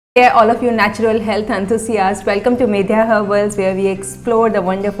Hey, all of you natural health enthusiasts, welcome to Medhya Herbals, where we explore the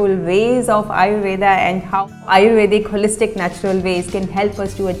wonderful ways of Ayurveda and how Ayurvedic holistic natural ways can help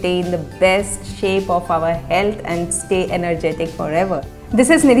us to attain the best shape of our health and stay energetic forever. This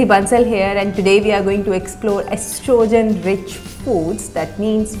is Nidhi Bansal here, and today we are going to explore estrogen-rich foods, that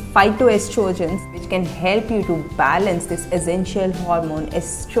means phytoestrogens, which can help you to balance this essential hormone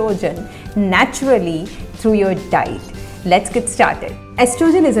estrogen naturally through your diet. Let's get started.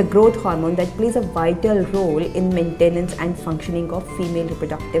 Estrogen is a growth hormone that plays a vital role in maintenance and functioning of female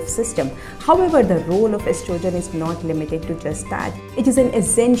reproductive system. However, the role of estrogen is not limited to just that. It is an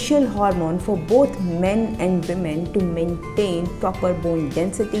essential hormone for both men and women to maintain proper bone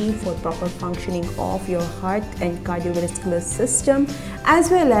density, for proper functioning of your heart and cardiovascular system,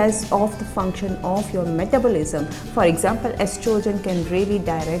 as well as of the function of your metabolism. For example, estrogen can really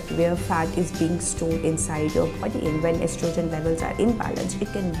direct where fat is being stored inside your body, and when estrogen levels are imbalanced,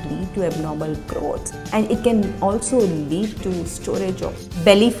 it can lead to abnormal growth, and it can also lead to storage of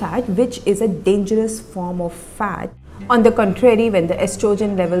belly fat, which is a dangerous form of fat. On the contrary, when the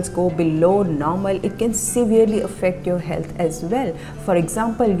estrogen levels go below normal, it can severely affect your health as well. For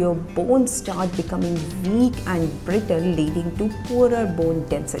example, your bones start becoming weak and brittle, leading to poorer bone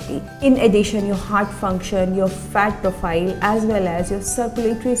density. In addition, your heart function, your fat profile, as well as your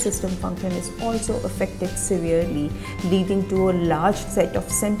circulatory system function is also affected severely, leading to a large set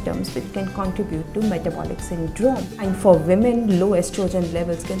of symptoms which can contribute to metabolic syndrome. And for women, low estrogen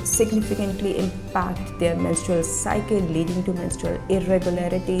levels can significantly impact their menstrual cycle, leading to menstrual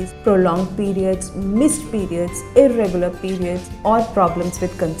irregularities, prolonged periods, missed periods, irregular periods, or problems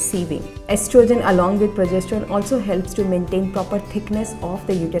with conceiving. Estrogen, along with progesterone, also helps to maintain proper thickness of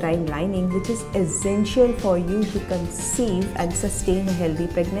the uterine lining, which is essential for you to conceive and sustain a healthy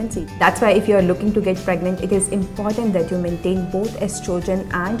pregnancy. That's why if you are looking to get pregnant, it is important that you maintain both estrogen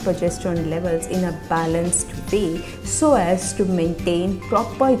and progesterone levels in a balanced way, so as to maintain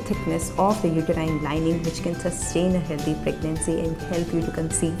proper thickness of the uterine lining, which can sustain a healthy pregnancy and help you to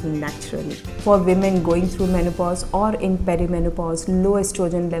conceive naturally. For women going through menopause or in perimenopause, low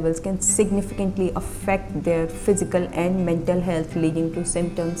estrogen levels can significantly affect their physical and mental health, leading to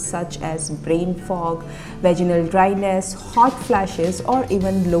symptoms such as brain fog, vaginal dryness, hot flashes, or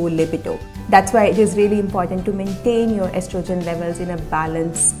even low libido. That's why it is really important to maintain your estrogen levels in a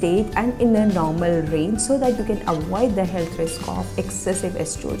balanced state and in a normal range, so that you can avoid the health risk of excessive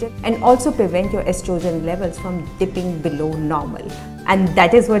estrogen and also prevent your estrogen levels from dipping below normal. And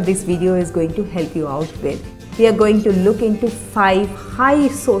that is what this video is going to help you out with. We are going to look into 5 high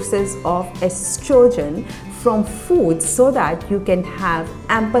sources of estrogen from foods, so that you can have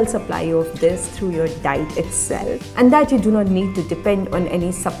ample supply of this through your diet itself, and that you do not need to depend on any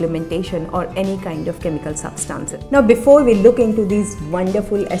supplementation or any kind of chemical substances. Now, before we look into these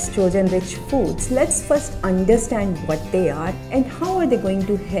wonderful estrogen rich foods, let's first understand what they are and how are they going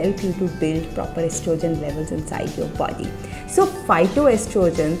to help you to build proper estrogen levels inside your body. So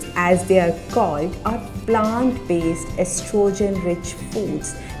phytoestrogens, as they are called, are plant-based estrogen-rich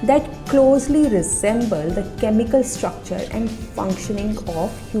foods that closely resemble the chemical structure and functioning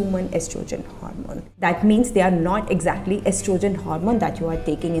of human estrogen hormone. That means they are not exactly estrogen hormone that you are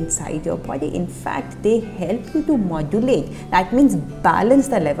taking inside your body. In fact, they help you to modulate, that means balance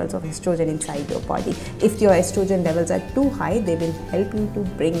the levels of estrogen inside your body. If your estrogen levels are too high, they will help you to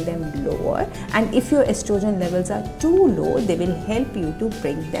bring them lower, and if your estrogen levels are too low, they will help you to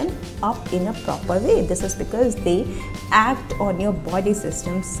bring them up in a proper way. This is because they act on your body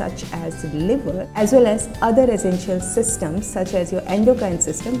systems such as liver, as well as other essential systems such as your endocrine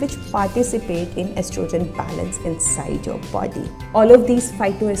system, which participate in estrogen balance inside your body. All of these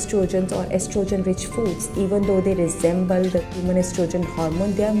phytoestrogens or estrogen rich foods, even though they resemble the human estrogen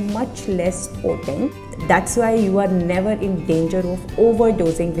hormone, they are much less potent. That's why you are never in danger of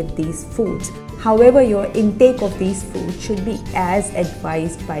overdosing with these foods. However, your intake of these foods should be as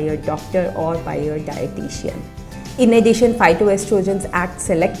advised by your doctor or by your dietitian. In addition, phytoestrogens act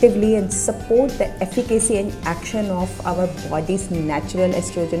selectively and support the efficacy and action of our body's natural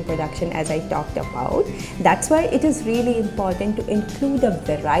estrogen production, as I talked about. That's why it is really important to include a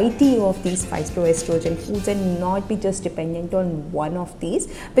variety of these phytoestrogen foods and not be just dependent on one of these,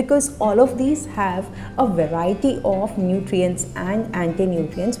 because all of these have a variety of nutrients and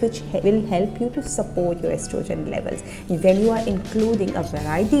anti-nutrients which will help you to support your estrogen levels. When you are including a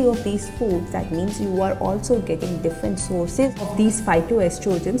variety of these foods, that means you are also getting different sources of these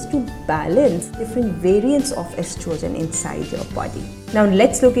phytoestrogens to balance different variants of estrogen inside your body. Now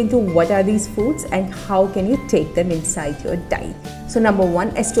let's look into what are these foods and how can you take them inside your diet. So number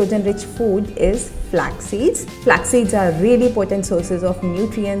one estrogen rich food is flax seeds. Flax seeds are really potent sources of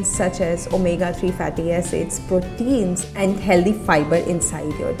nutrients such as omega-3 fatty acids, proteins and healthy fiber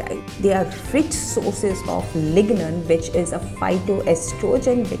inside your diet. They are rich sources of lignin, which is a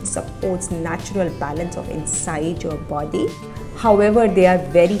phytoestrogen which supports natural balance of inside your body. However, they are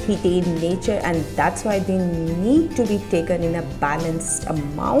very heaty in nature and that's why they need to be taken in a balanced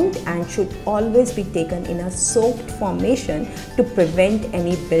amount and should always be taken in a soaked formation to prevent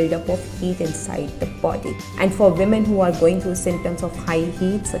any buildup of heat inside the body. And for women who are going through symptoms of high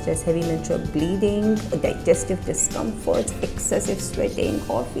heat such as heavy menstrual bleeding, digestive discomforts, excessive sweating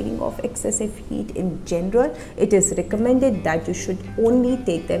or feeling of excessive heat in general, it is recommended that you should only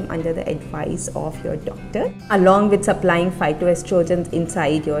take them under the advice of your doctor. Along with supplying phytoestrogens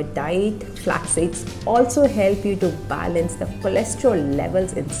inside your diet, flax seeds also help you to balance the cholesterol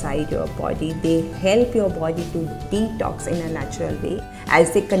levels inside your body. They help your body to detox in a natural way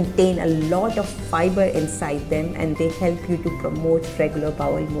as they contain a lot of fiber inside them, and they help you to promote regular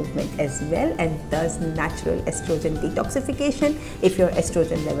bowel movement as well, and thus natural estrogen detoxification if your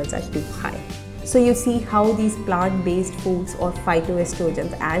estrogen levels are too high. So you see how these plant-based foods or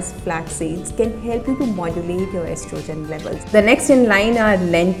phytoestrogens as flax seeds can help you to modulate your estrogen levels. The next in line are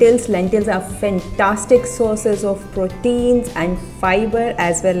lentils. Lentils are fantastic sources of proteins and fiber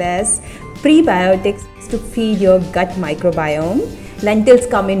as well as prebiotics to feed your gut microbiome. Lentils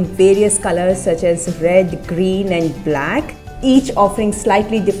come in various colors such as red, green and black, each offering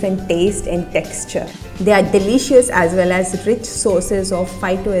slightly different taste and texture. They are delicious as well as rich sources of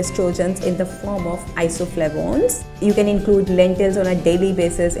phytoestrogens in the form of isoflavones. You can include lentils on a daily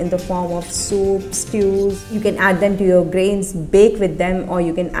basis in the form of soup, stews. You can add them to your grains, bake with them, or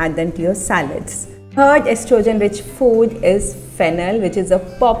you can add them to your salads. Third estrogen-rich food is fennel, which is a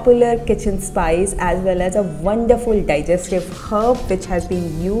popular kitchen spice as well as a wonderful digestive herb which has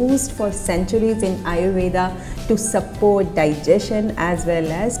been used for centuries in Ayurveda to support digestion as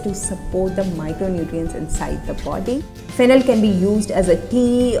well as to support the micronutrients inside the body. Fennel can be used as a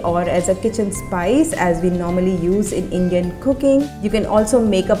tea or as a kitchen spice as we normally use in Indian cooking. You can also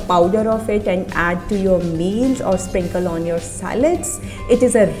make a powder of it and add to your meals or sprinkle on your salads. It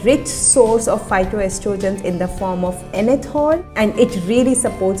is a rich source of phytoestrogens in the form of enethol, and it really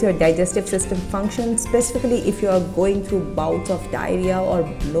supports your digestive system function. Specifically if you are going through bouts of diarrhea or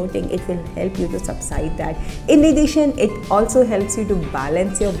bloating, it will help you to subside that. In addition, it also helps you to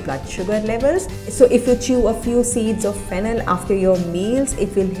balance your blood sugar levels. So if you chew a few seeds of fennel after your meals,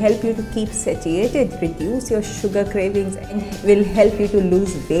 it will help you to keep satiated, reduce your sugar cravings, and will help you to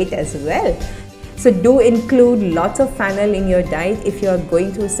lose weight as well. So do include lots of fennel in your diet if you are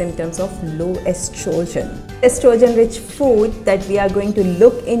going through symptoms of low estrogen. Estrogen-rich food that we are going to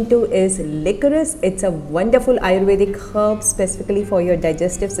look into is licorice. It's a wonderful Ayurvedic herb specifically for your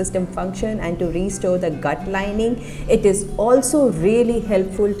digestive system function and to restore the gut lining. It is also really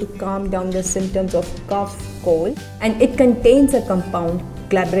helpful to calm down the symptoms of cough, cold, and it contains a compound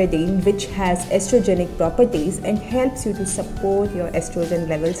glabradine which has estrogenic properties and helps you to support your estrogen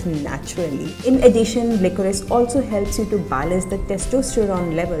levels naturally. In addition, licorice also helps you to balance the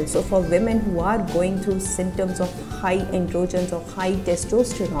testosterone levels. So for women who are going through symptoms of high androgens or high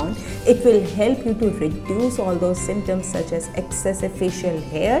testosterone, it will help you to reduce all those symptoms such as excessive facial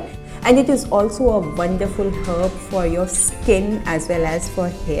hair. And it is also a wonderful herb for your skin as well as for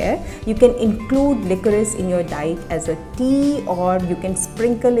hair. You can include licorice in your diet as a tea, or you can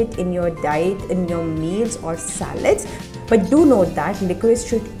sprinkle it in your diet in your meals or salads. But do note that licorice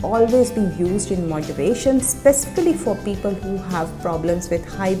should always be used in moderation, specifically for people who have problems with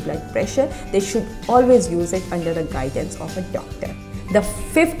high blood pressure. They should always use it under the guidance of a doctor. The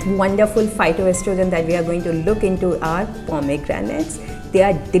fifth wonderful phytoestrogen that we are going to look into are pomegranates. They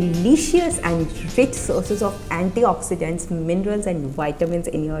are delicious and rich sources of antioxidants, minerals and vitamins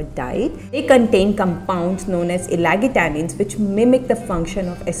in your diet. They contain compounds known as elagitannins which mimic the function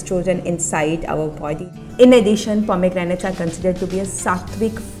of estrogen inside our body. In addition, pomegranates are considered to be a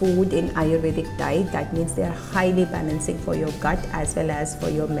sattvic food in Ayurvedic diet. That means they are highly balancing for your gut as well as for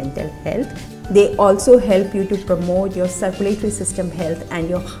your mental health. They also help you to promote your circulatory system health and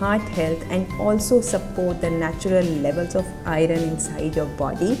your heart health, and also support the natural levels of iron inside your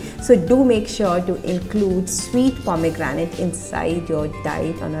body. So do make sure to include sweet pomegranate inside your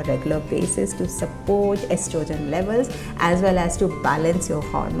diet on a regular basis to support estrogen levels as well as to balance your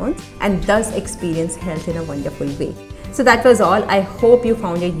hormones and thus experience health in a wonderful way. So that was all. I hope you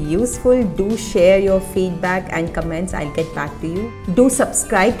found it useful. Do share your feedback and comments. I'll get back to you. Do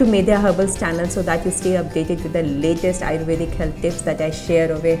subscribe to Medhya Herbals channel so that you stay updated with the latest Ayurvedic health tips that I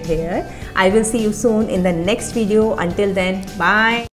share over here. I will see you soon in the next video. Until then, bye.